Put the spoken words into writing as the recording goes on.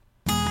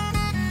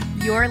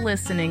You're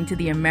listening to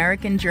the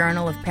American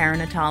Journal of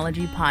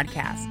Perinatology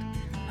podcast.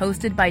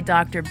 Hosted by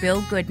Dr.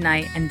 Bill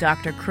Goodnight and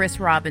Dr. Chris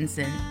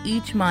Robinson,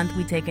 each month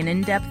we take an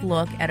in-depth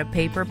look at a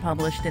paper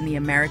published in the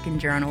American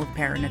Journal of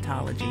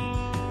Perinatology.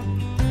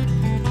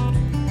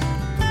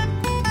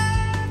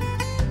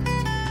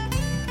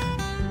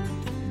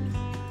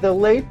 The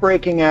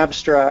late-breaking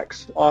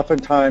abstracts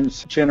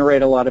oftentimes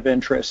generate a lot of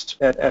interest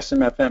at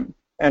SMFM.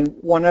 And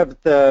one of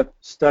the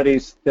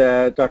studies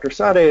that Dr.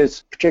 Sade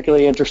is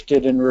particularly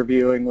interested in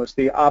reviewing was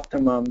the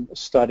Optimum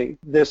study.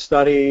 This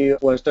study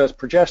does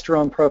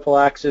progesterone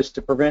prophylaxis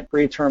to prevent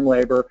preterm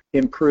labor,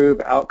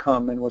 improve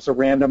outcome, and was a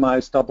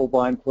randomized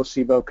double-blind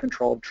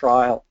placebo-controlled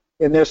trial.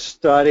 In this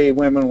study,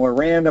 women were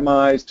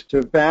randomized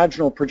to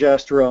vaginal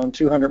progesterone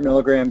 200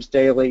 milligrams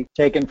daily,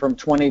 taken from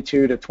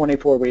 22 to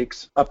 24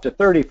 weeks up to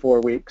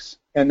 34 weeks.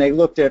 And they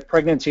looked at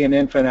pregnancy and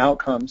infant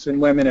outcomes in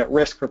women at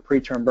risk for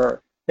preterm birth.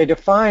 They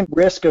defined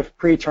risk of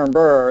preterm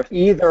birth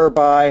either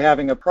by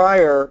having a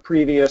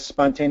previous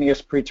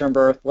spontaneous preterm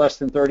birth less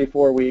than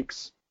 34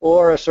 weeks,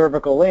 or a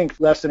cervical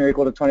length less than or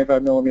equal to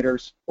 25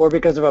 millimeters, or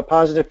because of a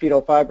positive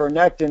fetal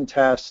fibronectin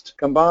test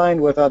combined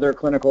with other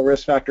clinical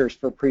risk factors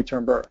for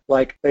preterm birth,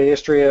 like a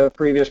history of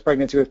previous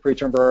pregnancy with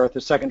preterm birth,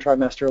 a second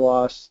trimester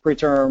loss,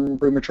 preterm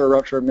premature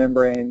rupture of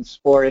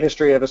membranes, or a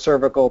history of a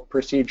cervical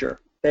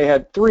procedure. They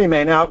had three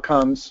main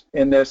outcomes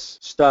in this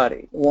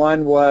study.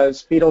 One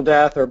was fetal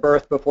death or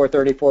birth before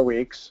 34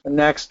 weeks. The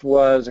next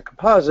was a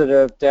composite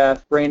of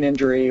death, brain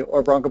injury,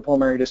 or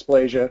bronchopulmonary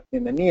dysplasia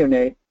in the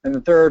neonate. And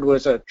the third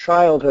was a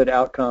childhood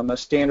outcome, a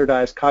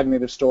standardized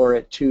cognitive score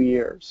at 2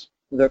 years.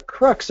 The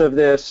crux of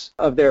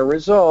their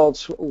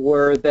results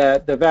were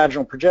that the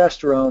vaginal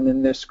progesterone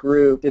in this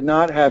group did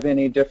not have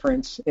any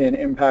difference in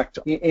impact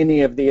on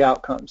any of the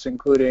outcomes,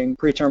 including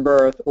preterm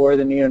birth or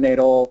the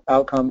neonatal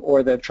outcome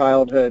or the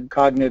childhood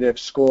cognitive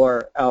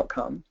score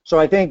outcome. So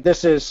I think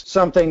this is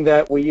something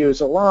that we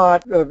use a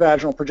lot,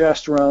 vaginal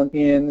progesterone,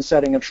 in the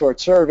setting of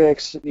short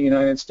cervix in the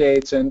United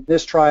States, and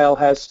this trial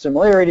has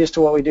similarities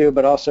to what we do,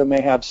 but also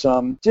may have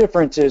some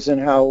differences in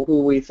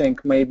who we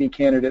think may be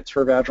candidates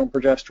for vaginal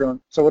progesterone.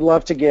 So I would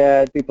love to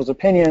get people's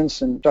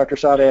opinions, and Dr.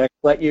 Sade,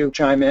 let you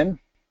chime in.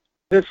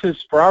 This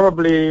is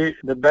probably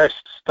the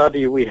best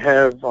study we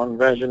have on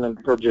vaginal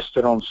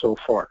progesterone so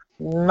far.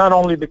 Not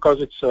only because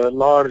it's a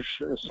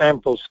large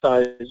sample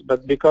size,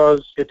 but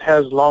because it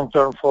has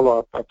long-term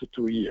follow-up up to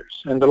 2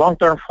 years. And the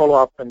long-term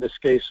follow-up in this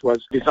case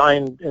was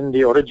designed in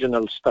the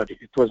original study.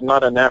 It was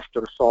not an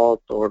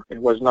afterthought, or it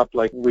was not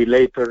like we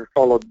later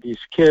followed these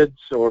kids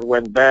or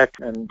went back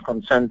and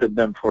consented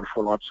them for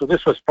follow-up. So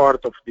this was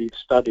part of the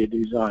study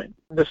design.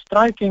 The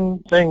striking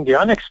thing, the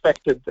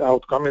unexpected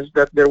outcome, is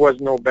that there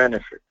was no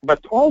benefit.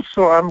 But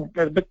also I'm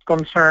a bit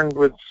concerned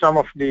with some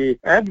of the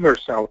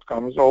adverse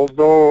outcomes,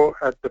 although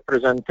at the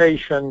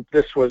presentation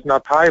this was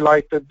not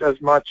highlighted as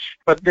much,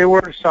 but there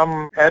were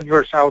some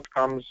adverse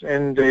outcomes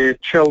in the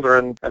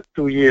children at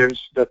 2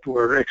 years that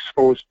were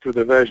exposed to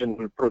the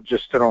vaginal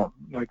progesterone.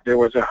 Like there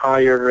was a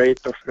higher rate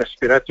of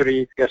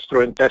respiratory,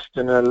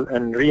 gastrointestinal,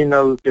 and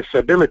renal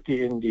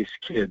disability in these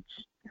kids.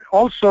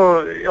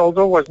 Also,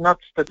 although it was not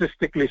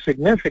statistically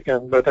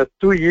significant, but at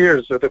 2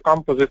 years, the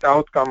composite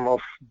outcome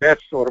of death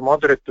or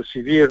moderate to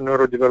severe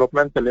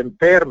neurodevelopmental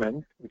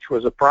impairment, which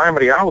was a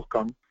primary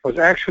outcome, was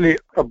actually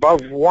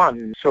above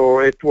 1. So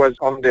it was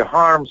on the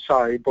harm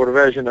side for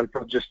vaginal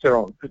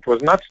progesterone. It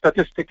was not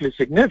statistically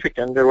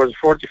significant. There was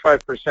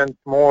 45%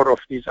 more of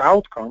these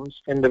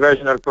outcomes in the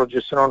vaginal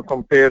progesterone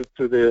compared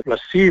to the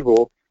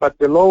placebo. But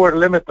the lower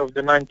limit of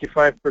the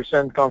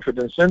 95%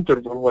 confidence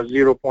interval was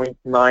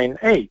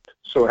 0.98.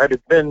 So had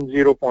it been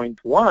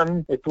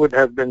 0.1, it would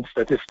have been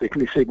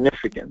statistically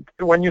significant.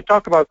 When you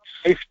talk about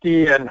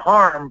safety and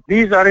harm,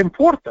 these are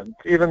important,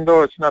 even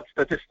though it's not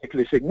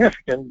statistically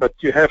significant, but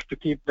you have to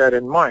keep that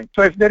in mind.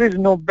 So if there is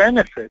no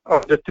benefit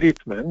of the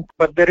treatment,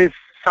 but there is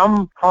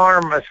some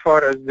harm as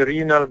far as the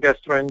renal,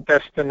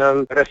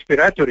 gastrointestinal,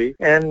 respiratory,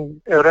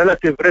 and a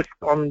relative risk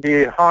on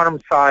the harm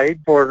side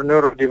for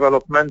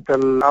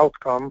neurodevelopmental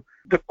outcome,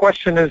 the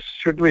question is,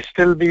 should we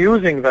still be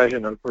using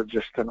vaginal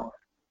progesterone?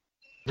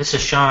 This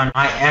is Sean.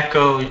 I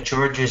echo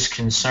George's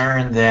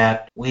concern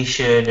that we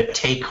should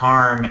take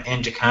harm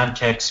into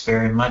context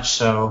very much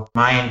so.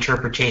 My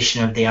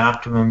interpretation of the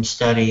Optimum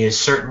study is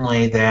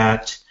certainly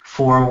that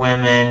for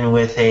women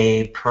with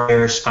a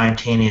prior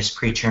spontaneous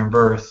preterm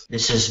birth,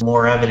 this is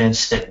more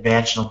evidence that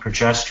vaginal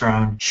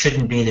progesterone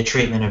shouldn't be the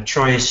treatment of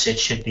choice. It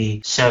should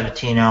be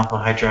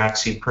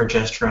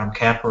 17-alpha-hydroxyprogesterone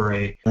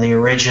caparate. The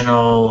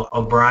original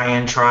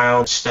O'Brien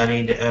trial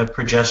studied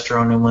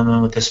progesterone in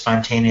women with a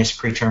spontaneous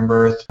preterm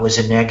birth. It was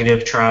a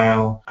negative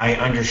trial. I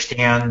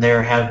understand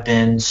there have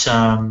been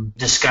some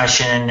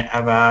discussion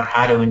about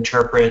how to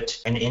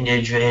interpret an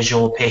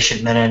individual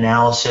patient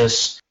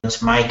meta-analysis.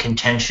 It's my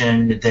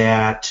contention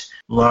that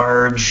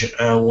large,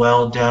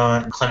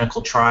 well-done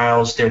clinical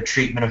trials, their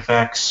treatment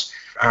effects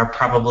are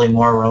probably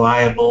more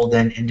reliable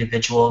than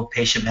individual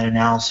patient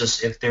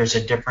meta-analysis if there's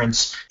a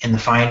difference in the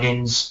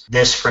findings.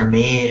 This, for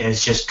me,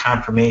 is just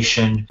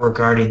confirmation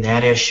regarding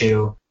that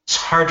issue. It's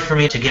hard for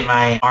me to get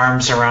my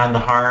arms around the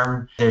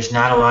harm. There's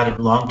not a lot of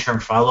long-term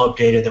follow-up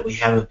data that we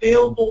have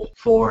available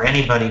for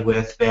anybody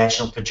with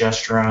vaginal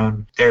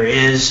progesterone. There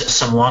is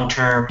some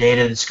long-term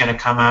data that's going to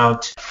come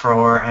out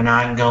for an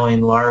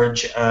ongoing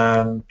large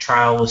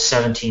trial with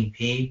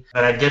 17P,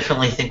 but I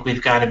definitely think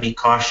we've got to be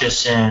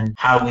cautious in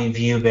how we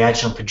view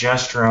vaginal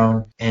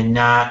progesterone and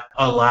not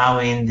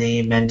allowing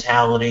the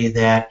mentality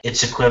that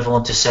it's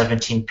equivalent to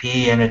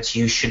 17P and its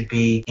use should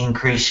be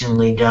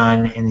increasingly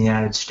done in the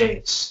United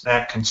States.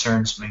 That concerns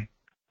me.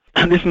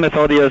 This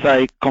method, yes,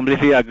 I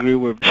completely agree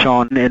with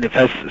Sean and the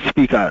first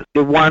speaker.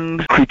 The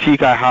one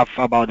critique I have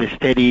about the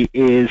study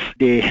is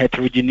the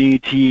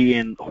heterogeneity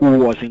in who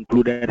was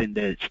included in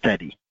the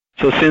study.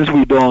 So since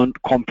we don't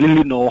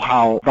completely know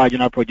how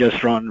vaginal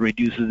progesterone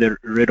reduces the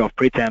rate of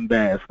preterm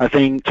birth, I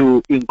think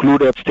to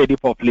include a study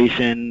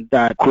population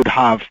that could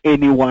have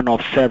any one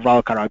of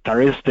several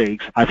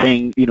characteristics, I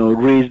think,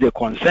 raise the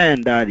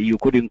concern that you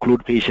could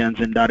include patients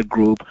in that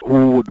group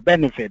who would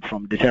benefit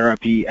from the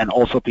therapy and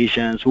also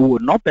patients who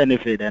would not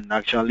benefit and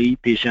actually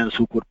patients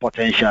who could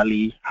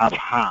potentially have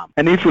harm.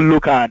 And if you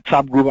look at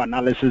subgroup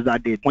analysis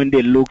that when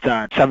they looked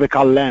at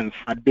cervical length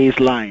at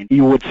baseline,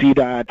 you would see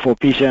that for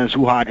patients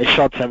who had a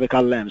short cervical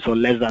length, so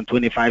less than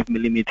 25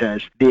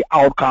 millimeters, the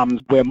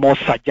outcomes were more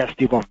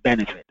suggestive of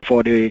benefit.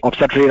 For the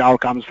obstetric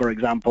outcomes, for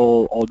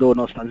example, although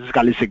not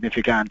statistically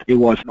significant, it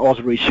was an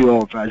odds ratio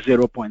of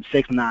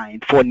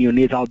 0.69. For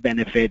neonatal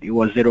benefit, it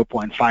was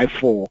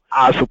 0.54,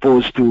 as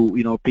opposed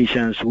to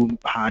patients who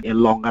had a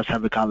longer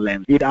cervical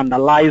length. It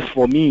underlies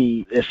for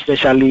me,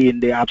 especially in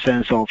the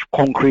absence of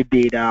concrete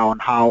data on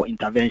how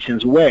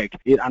interventions work,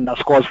 it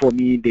underscores for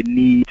me the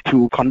need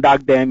to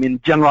conduct them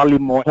in generally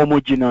more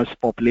homogeneous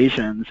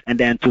populations and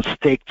then to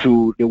stick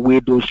to the way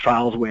those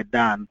trials were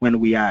done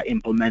when we are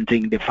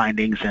implementing the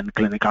findings in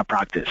clinical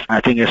practice. I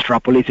think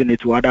extrapolating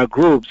it to other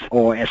groups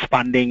or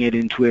expanding it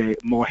into a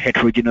more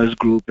heterogeneous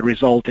group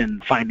result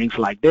in findings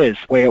like this,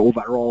 where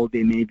overall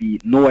there may be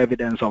no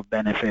evidence of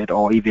benefit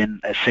or even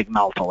a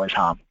signal towards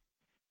harm.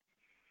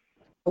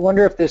 I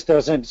wonder if this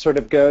doesn't sort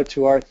of go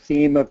to our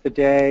theme of the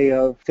day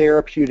of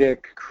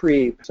therapeutic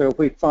creep. So if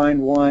we find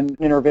one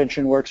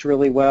intervention works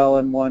really well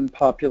in one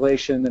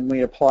population, then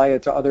we apply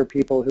it to other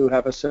people who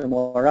have a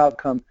similar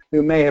outcome,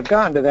 who may have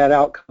gotten to that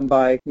outcome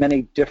by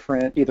many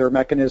different either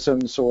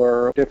mechanisms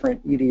or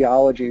different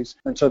etiologies,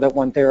 and so that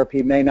one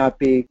therapy may not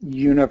be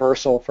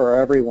universal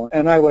for everyone.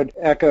 And I would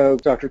echo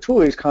Dr.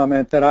 Tooley's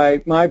comment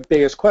that my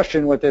biggest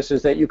question with this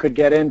is that you could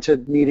get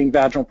into needing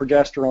vaginal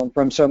progesterone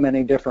from so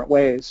many different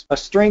ways. A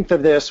strength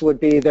of this would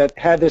be that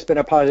had this been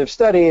a positive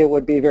study, it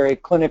would be very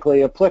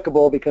clinically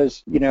applicable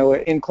because,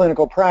 in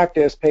clinical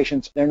practice,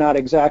 patients, they're not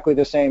exactly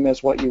the same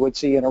as what you would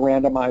see in a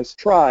randomized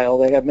trial.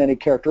 They have many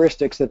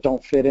characteristics that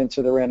don't fit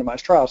into the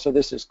randomized trial. So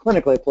this is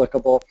clinically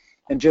applicable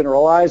and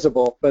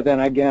generalizable, but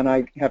then again,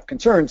 I have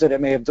concerns that it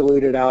may have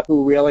diluted out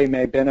who really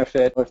may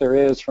benefit, if there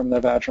is, from the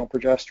vaginal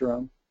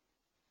progesterone.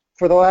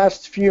 For the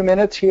last few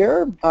minutes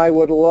here, I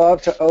would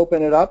love to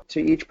open it up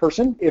to each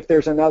person. If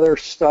there's another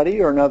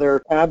study or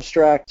another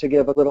abstract to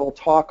give a little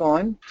talk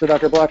on. So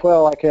Dr.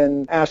 Blackwell, I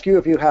can ask you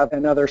if you have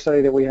another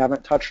study that we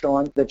haven't touched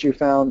on that you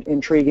found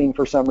intriguing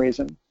for some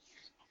reason.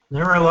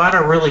 There were a lot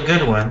of really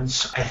good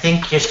ones. I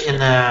think just in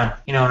the,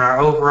 in our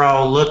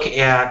overall look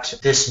at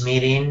this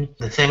meeting,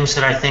 the things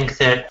that I think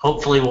that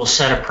hopefully will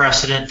set a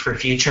precedent for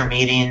future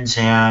meetings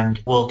and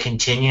will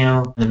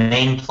continue. The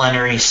main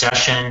plenary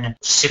session,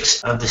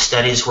 6 of the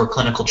studies were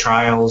clinical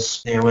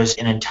trials. There was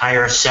an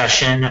entire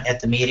session at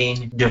the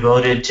meeting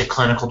devoted to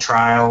clinical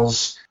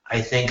trials.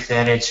 I think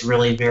that it's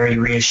really very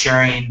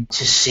reassuring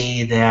to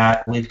see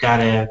that we've got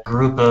a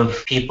group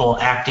of people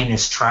acting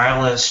as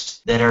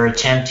trialists that are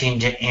attempting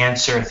to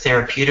answer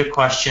therapeutic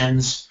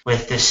questions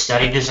with this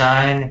study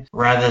design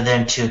rather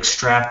than to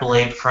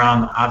extrapolate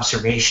from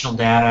observational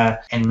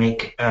data and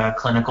make a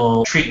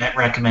clinical treatment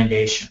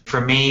recommendation. For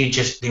me,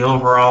 just the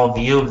overall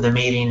view of the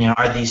meeting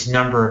are these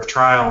number of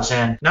trials,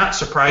 and not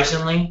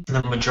surprisingly,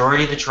 the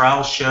majority of the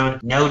trials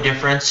showed no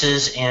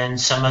differences in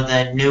some of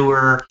the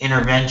newer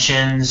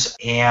interventions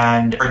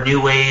or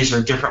new ways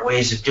or different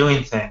ways of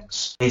doing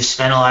things. We've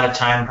spent a lot of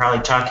time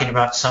probably talking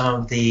about some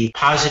of the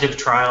positive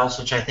trials,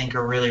 which I think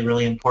are really,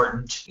 really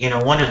important.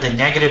 One of the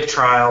negative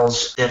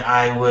trials that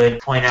I would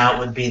point out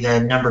would be the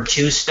number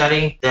 2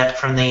 study that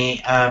from the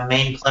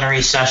main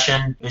plenary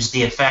session was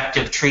the effect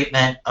of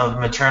treatment of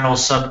maternal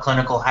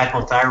subclinical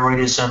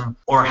hypothyroidism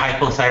or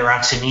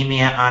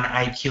hypothyroxanemia on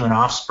IQ and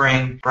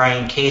offspring.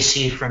 Brian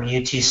Casey from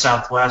UT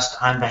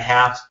Southwest on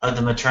behalf of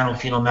the Maternal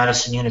Fetal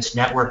Medicine Units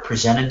Network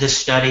presented this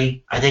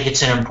study. I think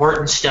it's an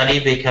important study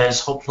because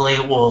hopefully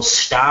it will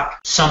stop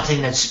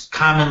something that's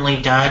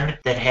commonly done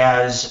that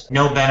has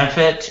no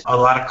benefit, a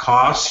lot of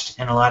cost,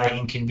 and a lot of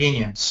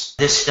inconvenience.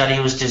 This study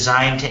was was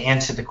designed to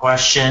answer the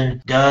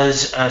question,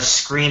 does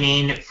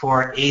screening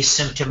for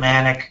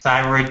asymptomatic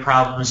thyroid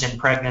problems in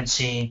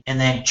pregnancy and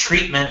then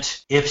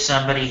treatment, if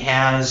somebody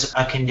has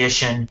a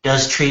condition,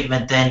 does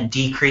treatment then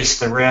decrease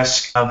the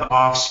risk of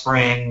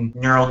offspring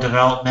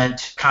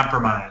neurodevelopment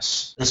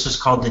compromise? This was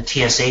called the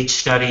TSH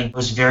study. It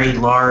was very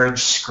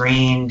large,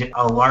 screened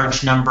a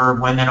large number of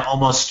women,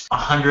 almost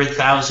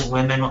 100,000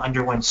 women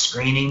underwent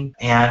screening,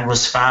 and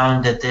was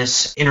found that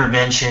this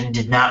intervention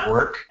did not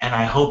work. And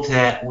I hope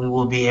that we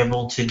will be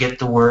able to get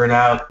the word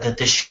out that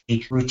this should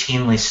be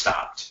routinely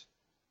stopped.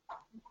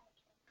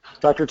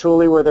 Dr.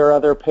 Tooley, were there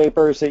other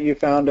papers that you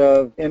found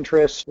of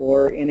interest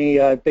or any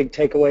big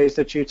takeaways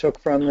that you took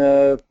from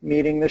the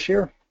meeting this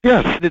year?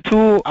 Yes, the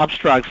two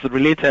abstracts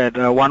related,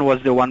 one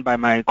was the one by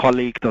my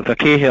colleague, Dr.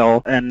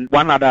 Cahill, and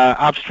one other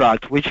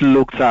abstract which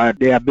looked at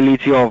the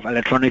ability of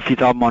electronic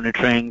fetal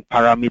monitoring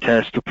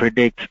parameters to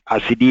predict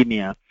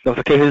acidemia.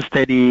 Dr. Cahill's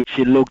study,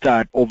 she looked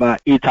at over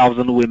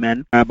 8,000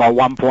 women, about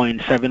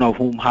 1.7 of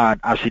whom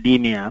had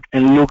acidemia,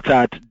 and looked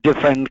at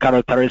different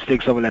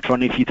characteristics of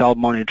electronic fetal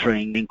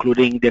monitoring,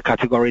 including the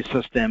category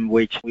system,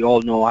 which we all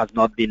know has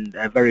not been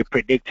very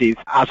predictive,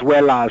 as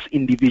well as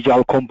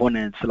individual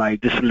components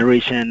like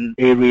deceleration,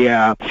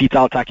 area,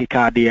 fetal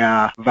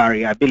tachycardia,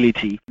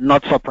 variability.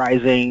 Not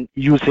surprising,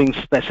 using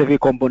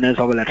specific components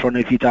of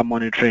electronic fetal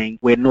monitoring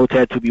were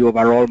noted to be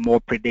overall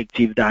more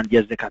predictive than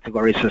just the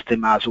category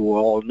system, as we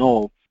all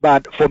know.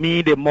 But for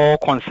me, the more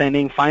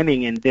concerning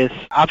finding in this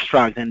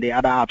abstract and the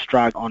other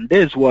abstract on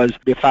this was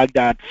the fact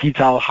that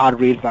fetal heart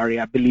rate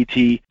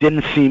variability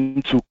didn't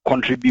seem to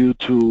contribute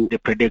to the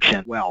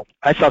prediction. Well,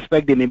 I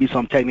suspect there may be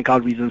some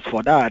technical reasons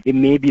for that. It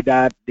may be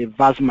that the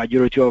vast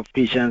majority of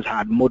patients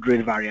had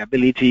moderate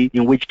variability,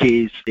 in which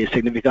case the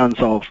significance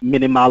of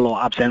minimal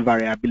or absent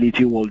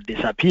variability will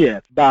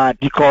disappear. But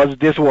because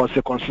this was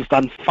a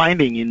consistent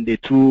finding in the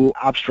two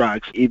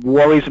abstracts, it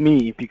worries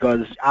me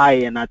because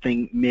I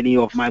think many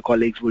of my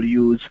colleagues will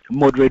use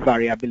moderate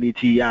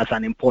variability as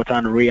an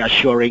important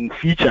reassuring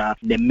feature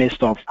in the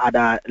midst of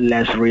other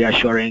less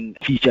reassuring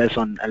features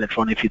on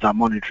electronic fetal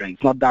monitoring.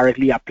 It's not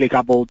directly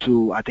applicable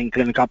to,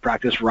 clinical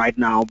practice right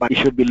now, but it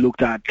should be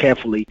looked at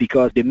carefully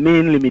because the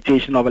main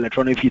limitation of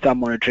electronic fetal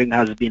monitoring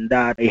has been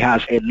that it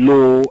has a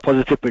low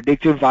positive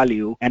predictive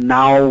value, and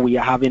now we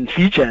are having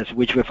features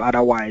which we've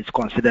otherwise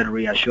considered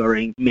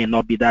reassuring may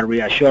not be that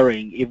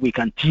reassuring. If we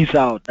can tease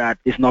out that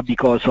it's not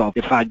because of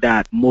the fact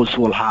that most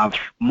will have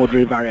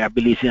moderate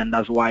variability and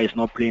that's why it's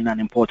not playing an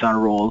important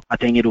role, I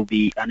think it will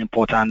be an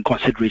important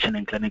consideration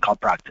in clinical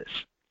practice.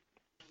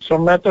 So,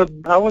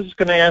 Method, I was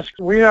going to ask,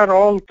 we are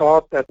all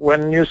taught that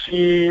when you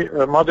see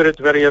moderate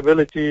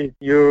variability,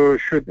 you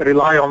should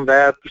rely on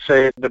that to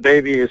say the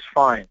baby is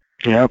fine.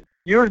 Yep.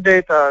 Your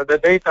data, the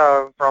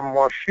data from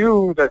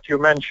WashU that you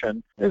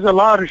mentioned, is a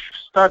large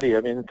study.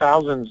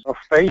 Thousands of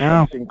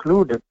patients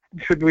included.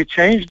 Should we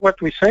change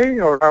what we say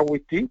or how we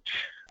teach?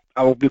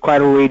 I will be quite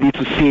ready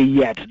to say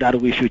yet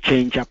that we should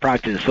change our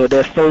practice. So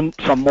there's still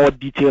some more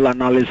detailed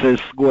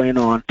analysis going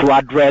on to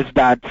address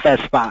that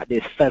first part,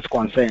 this first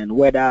concern,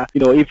 whether,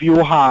 if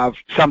you have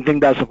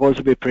something that's supposed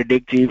to be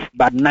predictive,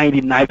 but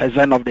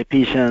 99% of the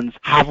patients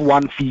have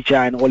one feature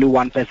and only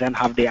 1%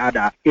 have the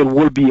other, it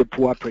will be a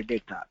poor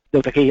predictor.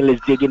 Dr. Cahill is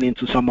digging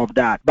into some of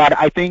that. But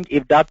I think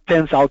if that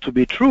turns out to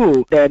be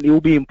true, then it will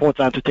be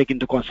important to take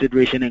into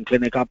consideration in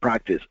clinical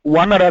practice.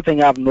 One other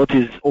thing I've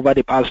noticed over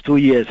the past 2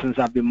 years since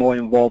I've been more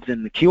involved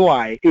in the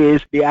QI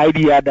is the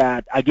idea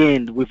that,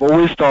 again, we've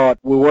always thought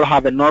we will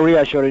have a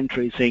non-reassuring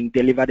tracing,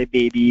 deliver the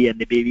baby, and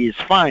the baby is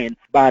fine.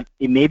 But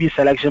it may be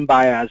selection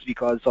bias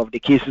because of the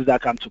cases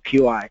that come to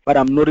QI. But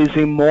I'm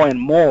noticing more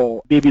and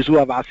more babies who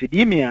have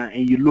acidemia,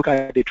 and you look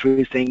at the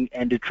tracing,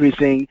 and the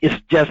tracing is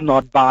just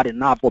not bad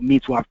enough for me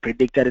to have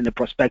predicted in a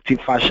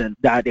prospective fashion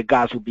that the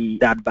gas will be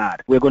that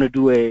bad. We're going to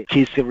do a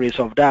case series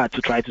of that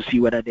to try to see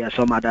whether there are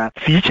some other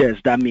features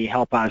that may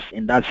help us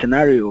in that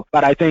scenario.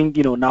 But I think,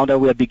 now that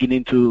we're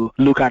beginning to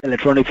look at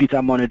electronic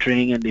fetal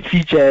monitoring and the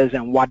features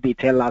and what they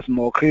tell us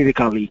more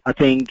critically, I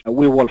think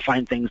we will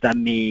find things that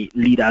may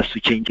lead us to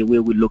change the way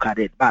we look at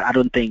it. But I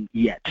don't think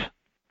yet.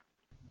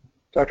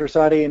 Dr.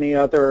 Sadi, any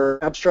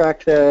other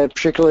abstract that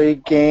particularly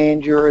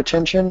gained your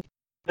attention?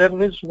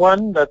 There is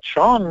one that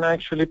Sean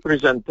actually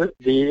presented,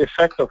 the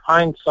effect of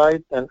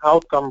hindsight and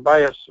outcome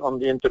bias on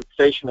the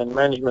interpretation and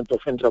management of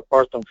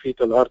intrapartum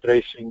fetal heart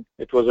racing.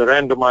 It was a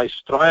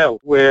randomized trial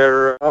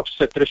where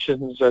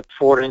obstetricians at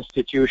 4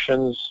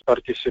 institutions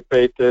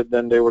participated,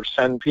 and they were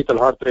sent fetal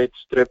heart rate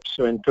strips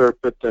to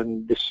interpret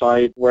and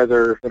decide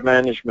whether the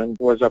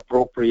management was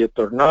appropriate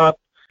or not.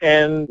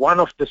 And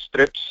one of the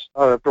strips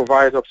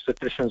provided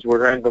obstetricians were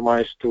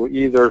randomized to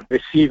either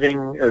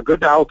receiving a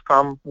good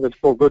outcome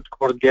for good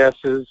cord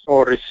gases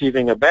or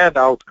receiving a bad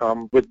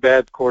outcome with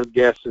bad cord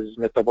gases,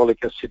 metabolic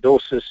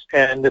acidosis.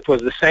 And it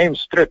was the same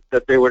strip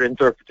that they were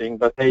interpreting,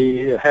 but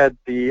they had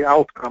the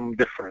outcome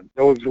different.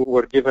 Those who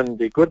were given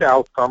the good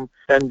outcome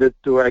tended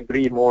to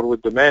agree more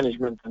with the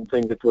management and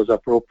think it was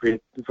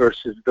appropriate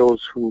versus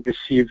those who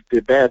received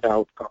the bad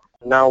outcome.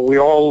 Now, we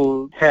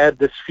all had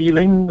this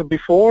feeling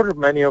before.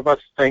 Many of us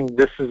think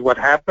this is what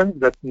happened,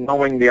 that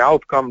knowing the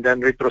outcome, then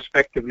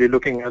retrospectively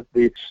looking at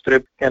the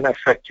strip can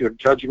affect your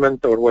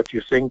judgment or what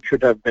you think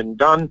should have been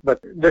done. But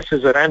this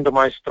is a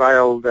randomized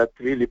trial that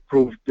really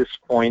proved this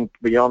point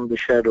beyond the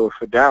shadow of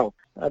a doubt.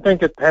 I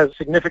think it has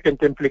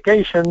significant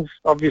implications,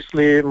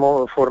 obviously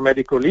more for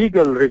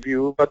medico-legal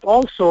review, but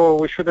also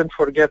we shouldn't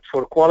forget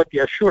for quality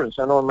assurance.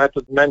 I know Matt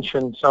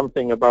mentioned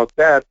something about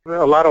that.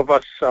 A lot of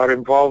us are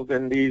involved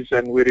in these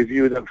and we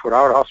review them for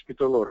our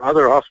hospital or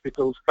other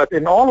hospitals. But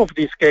in all of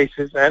these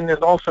cases, and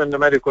also in the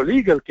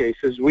medico-legal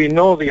cases, we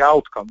know the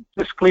outcome.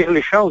 This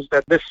clearly shows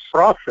that this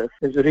process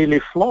is really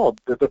flawed,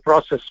 that the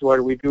process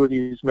where we do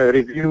these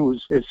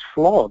reviews is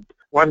flawed.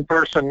 One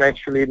person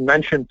actually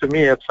mentioned to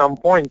me at some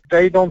point,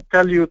 they don't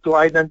tell you to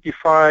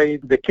identify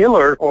the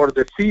killer or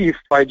the thief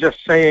by just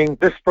saying,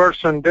 this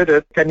person did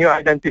it, can you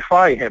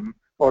identify him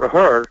or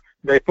her?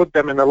 They put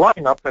them in a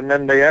lineup and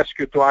then they ask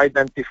you to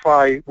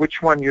identify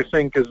which one you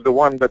think is the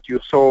one that you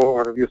saw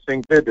or you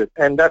think did it.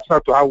 And that's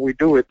not how we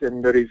do it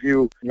in the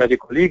review,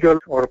 medical legal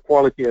or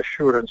quality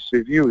assurance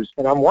reviews.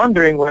 And I'm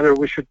wondering whether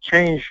we should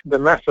change the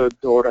method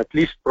or at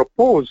least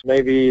propose,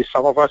 maybe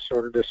some of us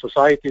or the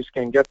societies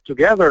can get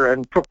together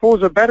and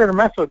propose a better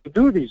method to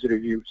do these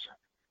reviews.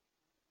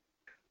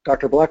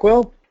 Dr.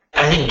 Blackwell?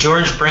 I think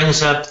George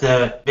brings up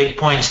the big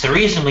points. The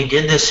reason we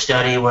did this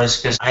study was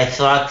because I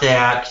thought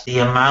that the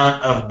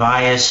amount of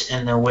bias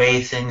in the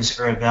way things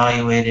are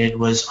evaluated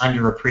was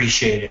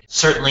underappreciated.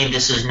 Certainly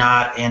this is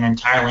not an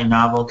entirely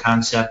novel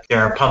concept.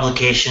 There are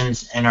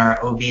publications in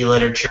our OB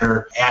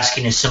literature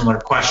asking a similar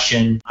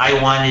question.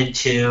 I wanted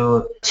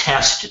to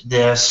test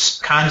this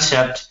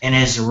concept in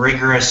as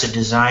rigorous a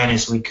design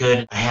as we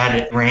could. I had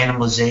a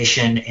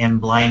randomization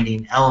and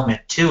blinding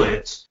element to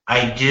it.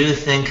 I do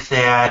think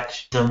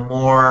that the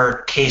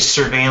more case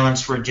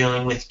surveillance we're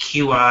doing with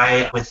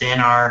QI within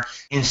our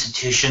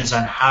institutions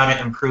on how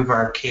to improve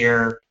our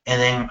care,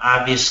 and then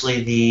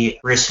obviously the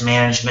risk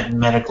management and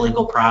medical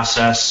legal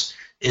process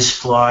is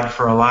flawed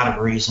for a lot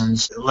of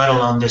reasons, let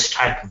alone this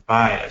type of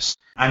bias.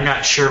 I'm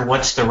not sure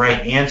what's the right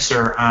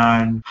answer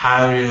on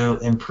how to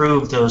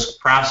improve those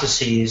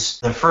processes.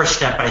 The first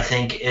step, I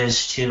think,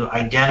 is to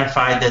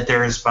identify that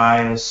there is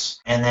bias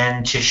and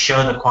then to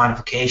show the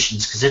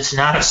quantifications, because it's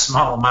not a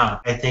small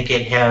amount. I think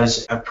it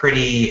has a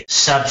pretty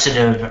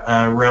substantive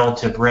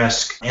relative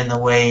risk in the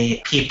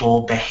way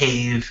people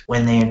behave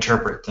when they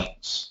interpret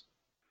things.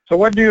 So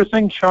what do you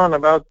think, Sean,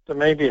 about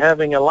maybe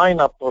having a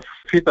lineup of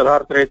fetal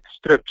heart rate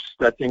strips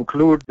that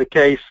include the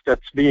case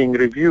that's being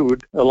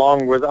reviewed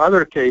along with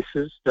other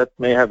cases that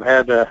may have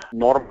had a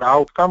normal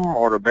outcome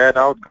or a bad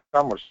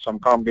outcome or some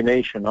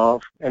combination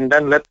of, and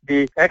then let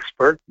the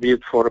expert, be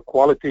it for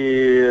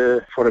quality,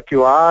 for a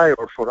QI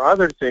or for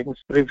other things,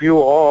 review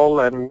all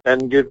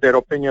and give their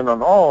opinion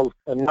on all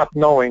and not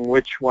knowing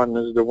which one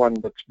is the one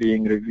that's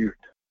being reviewed?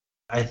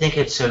 I think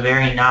it's a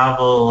very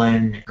novel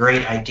and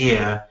great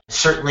idea.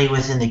 Certainly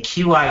within the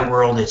QI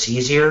world, it's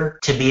easier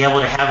to be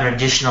able to have an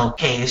additional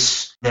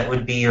case that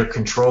would be your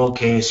control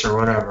case or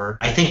whatever.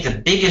 I think the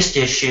biggest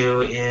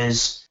issue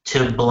is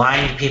to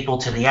blind people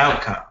to the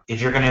outcome. If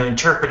you're going to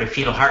interpret a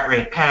fetal heart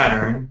rate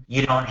pattern,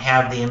 you don't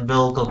have the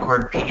umbilical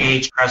cord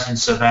pH,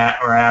 presence of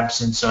or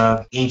absence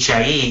of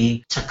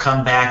HIE to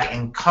come back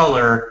and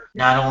color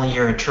not only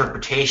your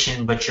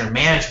interpretation but your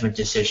management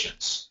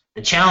decisions.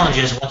 The challenge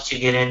is once you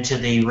get into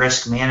the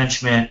risk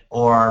management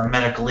or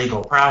medical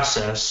legal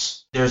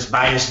process, there's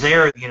bias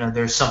there.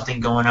 There's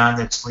something going on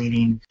that's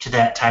leading to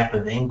that type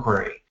of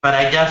inquiry. But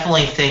I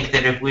definitely think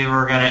that if we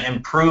were going to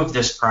improve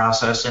this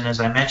process, and as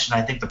I mentioned,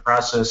 I think the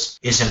process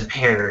is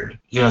impaired,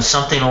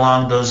 something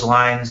along those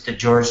lines that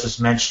George was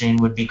mentioning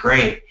would be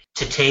great.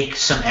 To take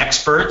some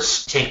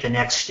experts, take the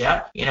next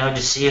step,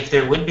 to see if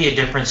there would be a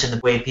difference in the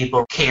way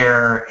people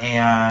care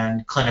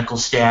and clinical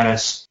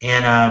status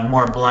in a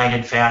more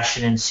blinded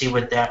fashion and see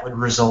what that would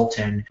result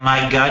in.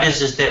 My gut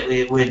is that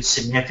it would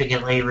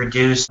significantly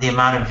reduce the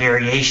amount of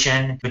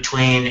variation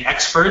between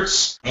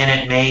experts,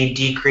 and it may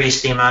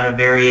decrease the amount of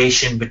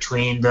variation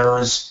between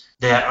those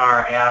that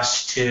are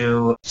asked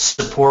to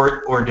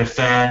support or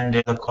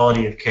defend the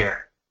quality of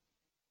care.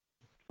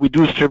 We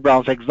do strip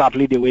rounds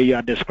exactly the way you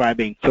are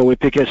describing. So we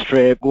pick a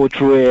strip, go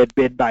through it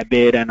bit by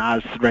bit, and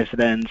ask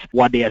residents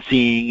what they are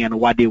seeing and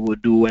what they will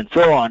do and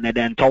so on. And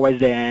then towards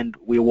the end,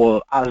 we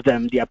will ask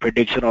them their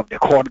prediction of the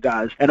cord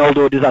gas. And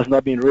although this has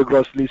not been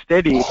rigorously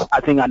studied,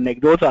 I think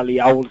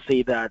anecdotally, I will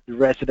say that the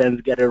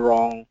residents get it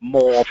wrong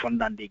more often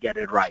than they get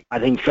it right. I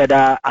think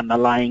further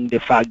underlying the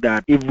fact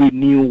that if we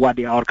knew what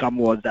the outcome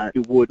was, that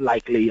it would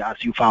likely,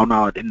 as you found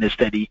out in the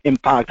study,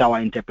 impact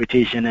our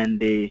interpretation and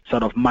the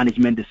sort of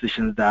management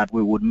decisions that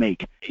we would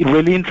make. It's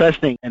really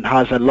interesting and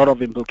has a lot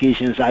of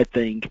implications, I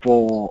think,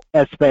 for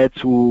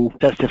experts who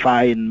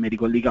testify in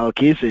medical legal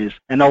cases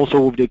and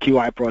also with the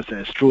QI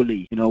process,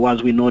 truly.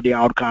 Once we know the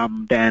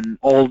outcome, then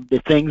all the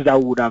things that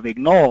we would have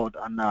ignored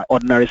under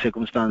ordinary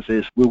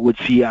circumstances, we would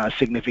see as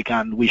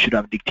significant. We should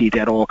have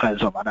dictated all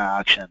kinds of other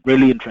action.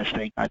 Really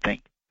interesting, I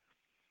think.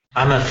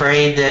 I'm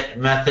afraid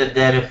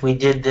that if we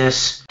did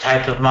this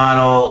type of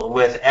model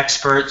with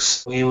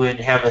experts, we would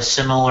have a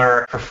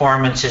similar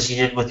performance as you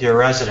did with your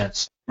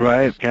residents.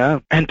 Right, yeah.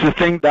 And to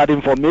think that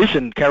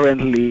information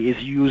currently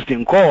is used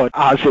in court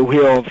as a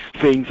way of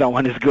saying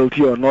someone is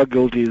guilty or not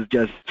guilty is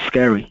just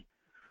scary.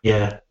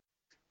 Yeah.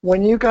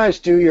 When you guys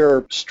do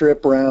your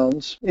strip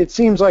rounds, it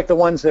seems like the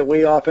ones that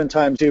we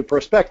oftentimes do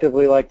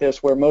prospectively like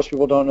this, where most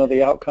people don't know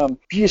the outcome,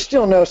 you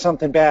still know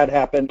something bad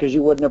happened because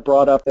you wouldn't have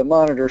brought up the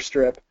monitor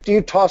strip. Do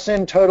you toss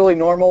in totally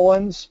normal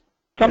ones?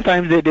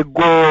 Sometimes the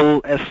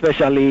goal,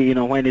 especially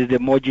when it's the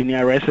more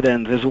junior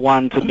residents, is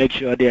one to make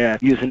sure they're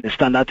using the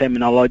standard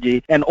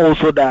terminology and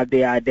also that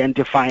they're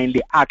identifying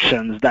the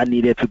actions that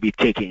needed to be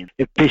taken.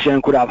 The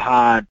patient could have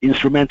had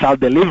instrumental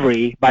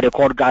delivery, but the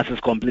cord gas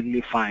is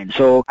completely fine.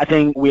 So I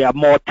think we are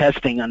more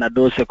testing under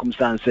those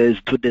circumstances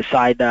to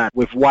decide that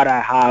with what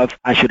I have,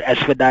 I should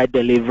expedite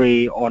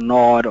delivery or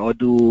not, or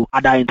do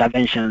other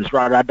interventions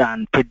rather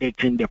than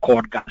predicting the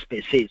cord gas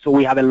per se. So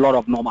we have a lot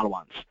of normal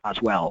ones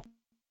as well.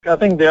 I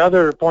think the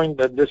other point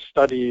that this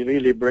study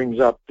really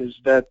brings up is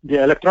that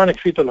the electronic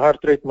fetal heart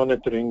rate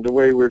monitoring, the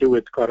way we do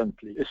it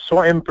currently, is so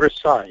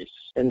imprecise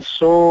and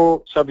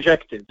so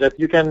subjective that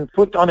you can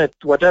put on it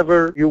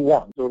whatever you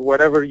want or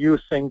whatever you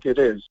think it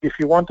is. If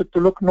you want it to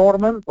look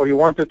normal or you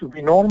want it to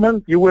be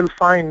normal, you will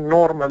find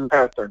normal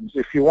patterns.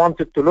 If you want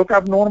it to look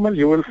abnormal,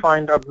 you will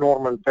find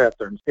abnormal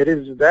patterns. It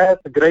is that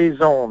gray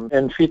zone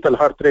in fetal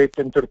heart rate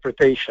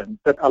interpretation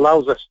that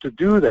allows us to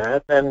do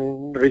that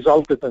and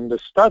resulted in the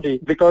study,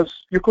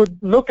 because you could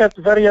look at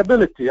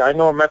variability. I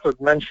know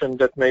Method mentioned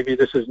that maybe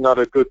this is not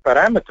a good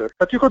parameter,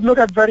 but you could look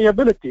at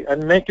variability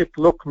and make it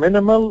look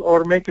minimal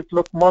or make it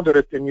look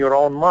moderate in your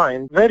own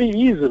mind very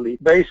easily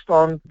based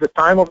on the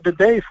time of the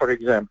day, for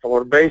example,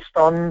 or based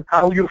on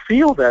how you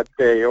feel that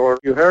day, or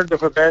you heard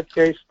of a bad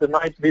case the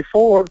night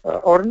before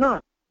or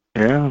not.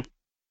 Yeah.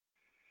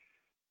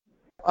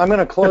 I'm going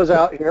to close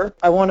out here.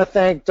 I want to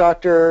thank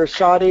Dr.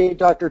 Sadi,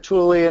 Dr.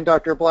 Tooley, and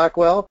Dr.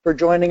 Blackwell for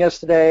joining us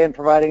today and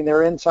providing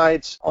their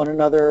insights on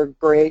another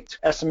great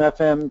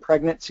SMFM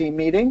pregnancy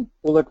meeting.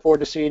 We'll look forward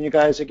to seeing you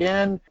guys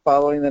again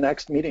following the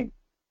next meeting.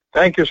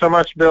 Thank you so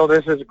much, Bill.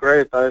 This is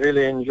great. I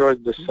really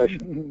enjoyed this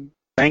session.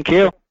 Thank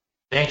you.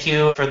 Thank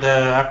you for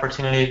the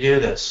opportunity to do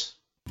this.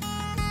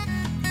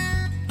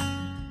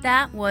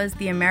 That was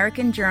the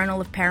American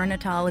Journal of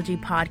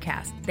Perinatology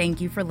podcast.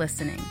 Thank you for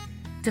listening.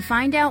 To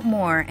find out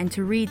more and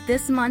to read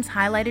this month's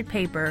highlighted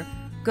paper,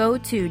 go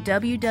to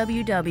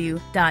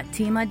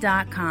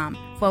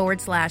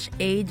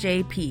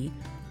www.tema.com/AJP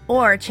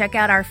or check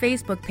out our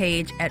Facebook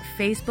page at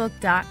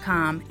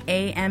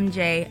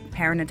facebook.com/AMJ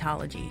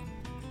Perinatology.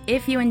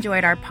 If you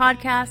enjoyed our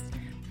podcast,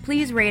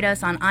 please rate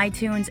us on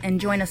iTunes and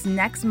join us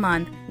next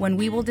month when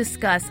we will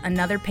discuss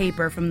another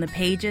paper from the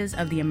pages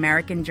of the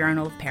American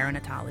Journal of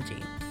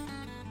Perinatology.